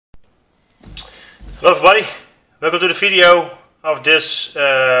Hello everybody, welcome to the video of this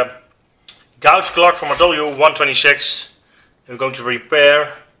gauge clock from a W126. We're going to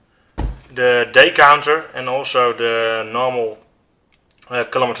repair the day counter and also the normal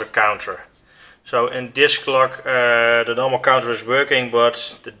kilometer counter. So in this clock the normal counter is working,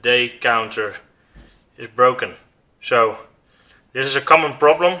 but the day counter is broken. So this is a common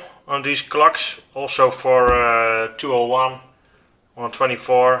problem on these clocks, also for 201,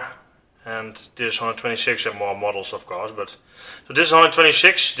 124 and this is 126 and more models, of course. But so this is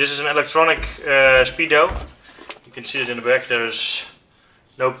 126. This is an electronic speedo. You can see it in the back. There's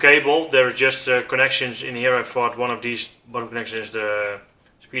no cable. There are just connections in here. I thought one of these bottom connections is the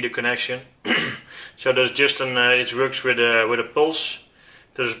speedo connection. So there's just an. It works with a pulse.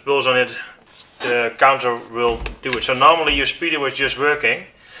 If there's a pulse on it, the counter will do it. So normally your speedo is just working,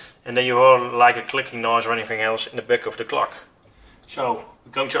 and then you hear like a clicking noise or anything else in the back of the clock. So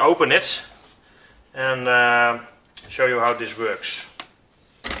we're going to open it and show you how this works.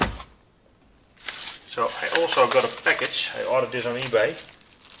 So I also got a package. I ordered this on eBay.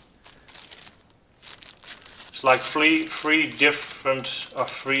 It's like three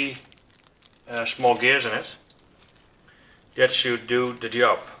small gears in it. That should do the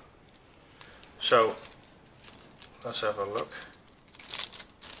job. So let's have a look.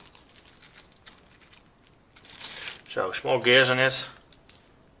 So small gears in it.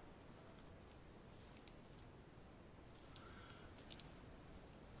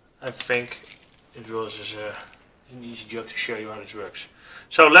 I think it was an easy job to show you how this works.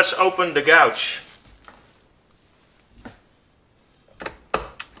 So let's open the gauge.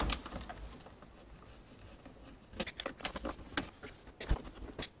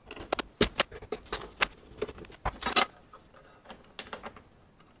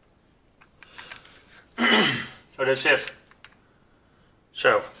 So that's it.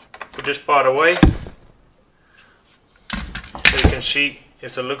 So put this part away. So you can see, you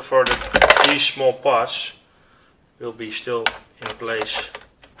have to look for these small parts will be still in place.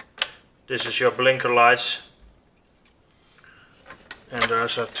 This is your blinker lights, and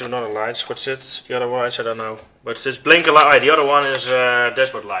there's two other lights. What's it? The other lights I don't know, but this blinker light. The other one is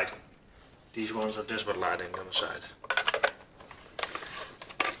dashboard light. These ones are dashboard lighting on the side.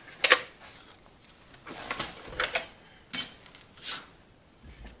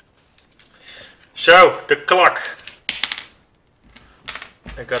 So the clock.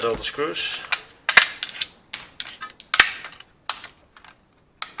 I got all the screws.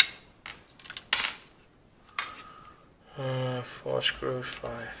 Four screws,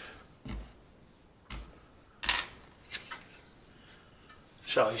 5.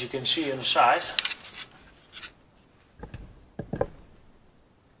 So as you can see on the side,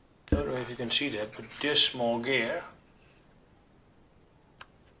 don't know if you can see that, but this small gear,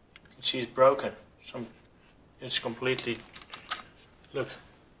 you can see it's broken. It's completely. Look,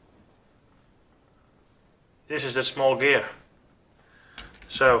 this is that small gear.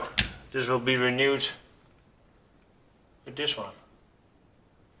 So this will be renewed with this one.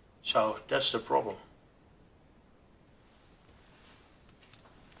 So that's the problem.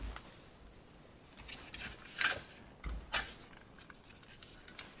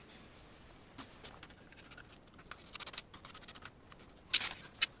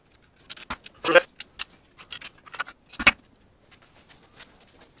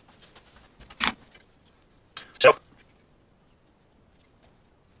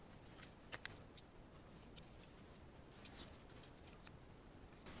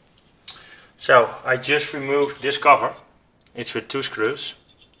 So I just removed this cover. It's with 2 screws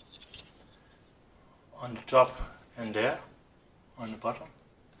on the top and there on the bottom.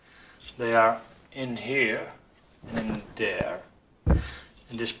 They are in here and in there.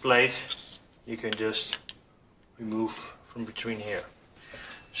 And this plate you can just remove from between here.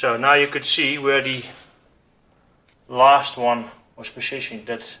 So now you could see where the last one was positioned,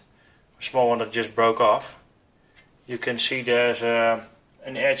 that small one that just broke off. You can see there's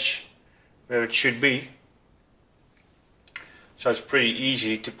an edge where it should be, so it's pretty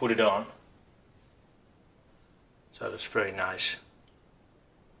easy to put it on. So that's pretty nice.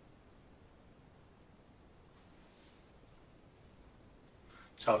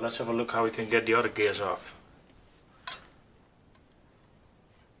 So let's have a look how we can get the other gears off.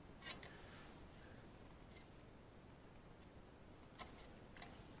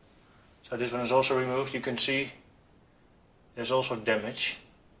 So this one is also removed. You can see there's also damage.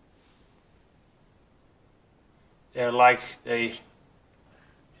 They're like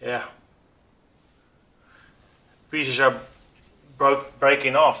pieces are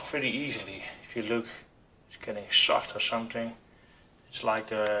breaking off pretty easily. If you look, it's getting soft or something. It's like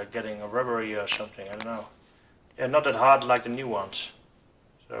getting a rubbery or something, I don't know. Yeah, not that hard like the new ones.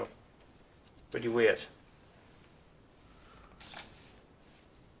 So, pretty weird.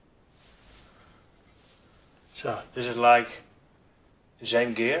 So, this is like the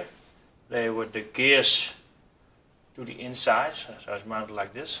same gear. They with the gears to the inside, so it's mounted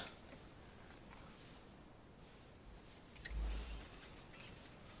like this.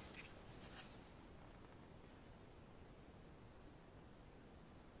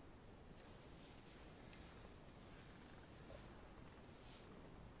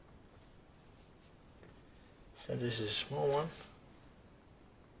 So this is a small one.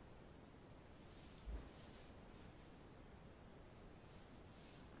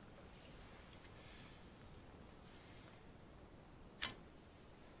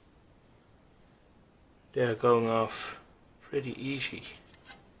 They are going off pretty easy.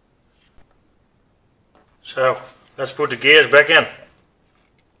 So let's put the gears back in.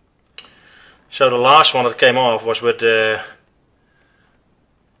 So the last one that came off was with the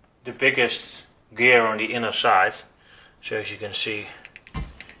biggest gear on the inner side. So as you can see,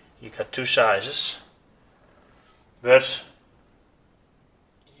 you got two sizes, but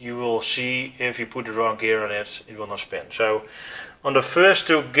you will see if you put the wrong gear on it, it will not spin. So on the first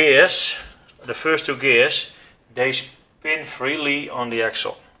two gears, they spin freely on the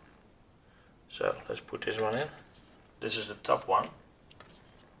axle. So let's put this one in. This is the top one.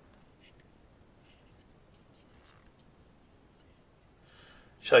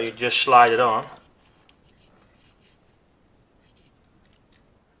 So you just slide it on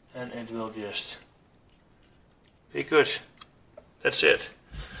and it will just be good. That's it.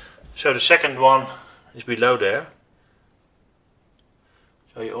 So the second one is below there.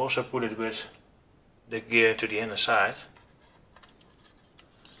 So you also put it with the gear to the inner side.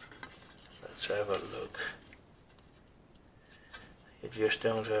 Let's have a look. You just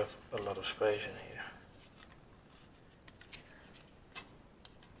don't have a lot of space in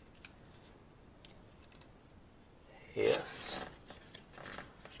here. Yes.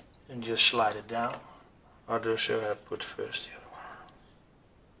 And just slide it down. Or do so I put first the other one.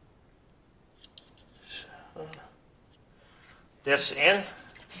 So that's in.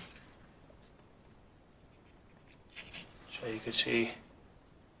 So you can see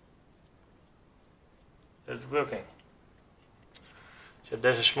that it's working. So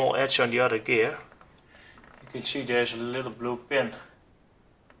there's a small edge on the other gear. You can see there's a little blue pin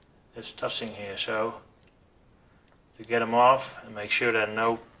that's touching here. So to get them off and make sure there are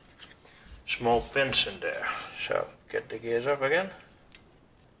no small pins in there. So get the gears off again.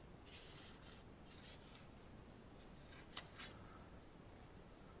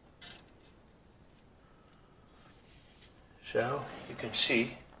 So you can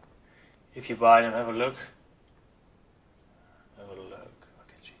see, if you buy them, have a look. Have a look. I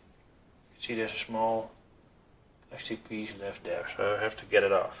can see. You can see there's a small plastic piece left there, so I have to get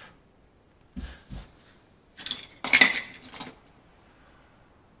it off.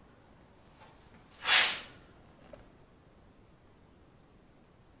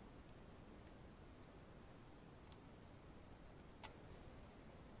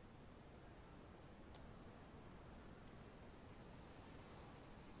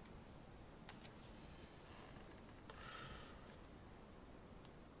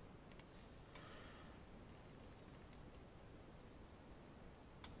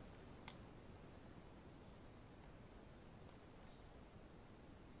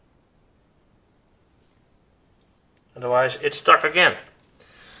 Otherwise it's stuck again.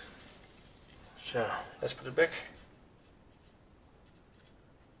 So let's put it back.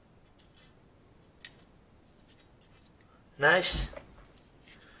 Nice.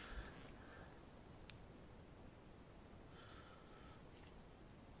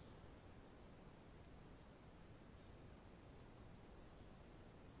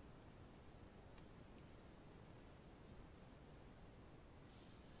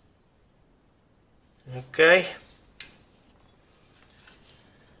 Okay.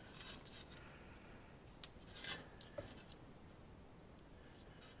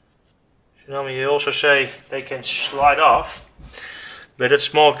 Normally you also say they can slide off, but that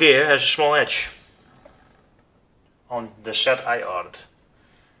small gear has a small edge on the set I ordered.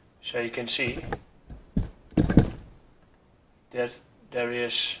 So you can see that there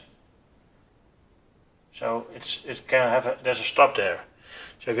is, so it can have there's a stop there.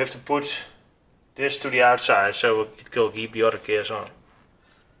 So you have to put this to the outside so it will keep the other gears on.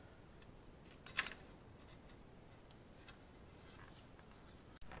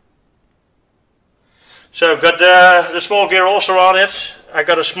 So got the small gear also on it. I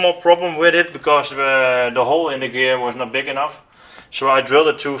got a small problem with it because the hole in the gear was not big enough. So I drilled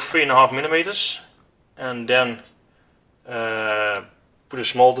it to 3.5 millimeters and then put a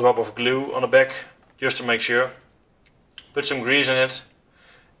small drop of glue on the back just to make sure. Put some grease in it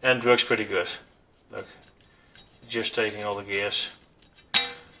and it works pretty good. Look, just taking all the gears.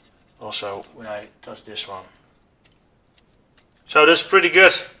 Also when I touch this one. So that's pretty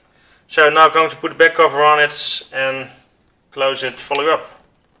good. So now I'm going to put the back cover on it and close it, follow up.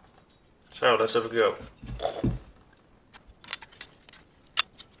 So let's have a go.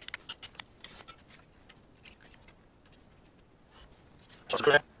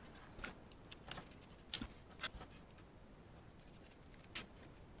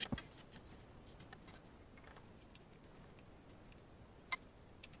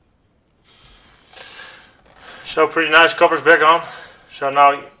 So pretty nice, covers back on. So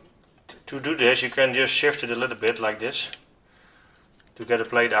now to do this you can just shift it a little bit like this to get a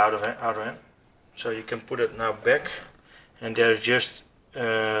plate out of it. So you can put it now back and there's just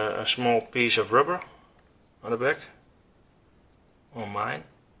a small piece of rubber on the back, on mine.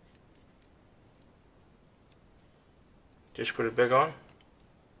 Just put it back on.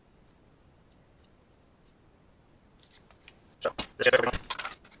 So,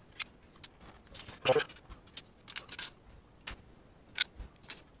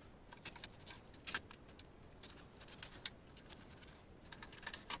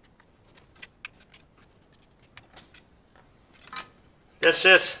 that's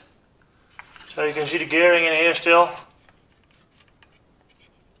it. So you can see the gearing in here still.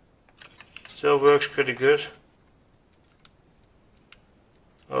 Still works pretty good.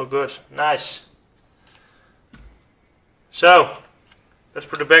 Oh good, nice. So, let's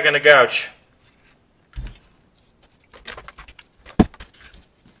put it back in the gouge.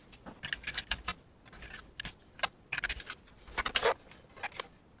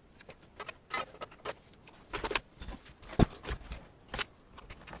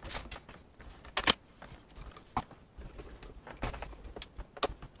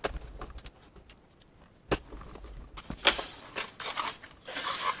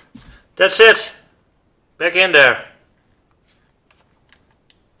 That's it. Back in there.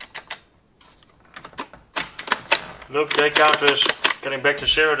 Look, daycounter is getting back to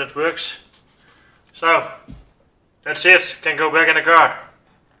 0, that works. So, that's it. Can go back in the car.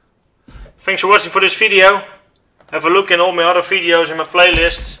 Thanks for watching for this video. Have a look in all my other videos in my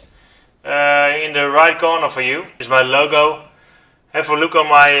playlist. In the right corner for you is my logo. Have a look on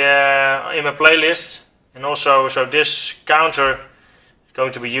my in my playlist. And also, so this counter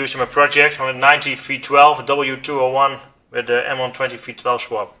going to be used in my project on a 90 V12, a W126 with the M120 V12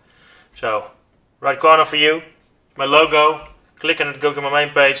 swap. So, right corner for you, my logo, click on it, go to my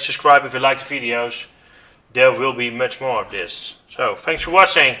main page, subscribe if you like the videos. There will be much more of this. So, thanks for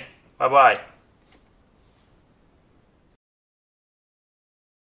watching, bye bye.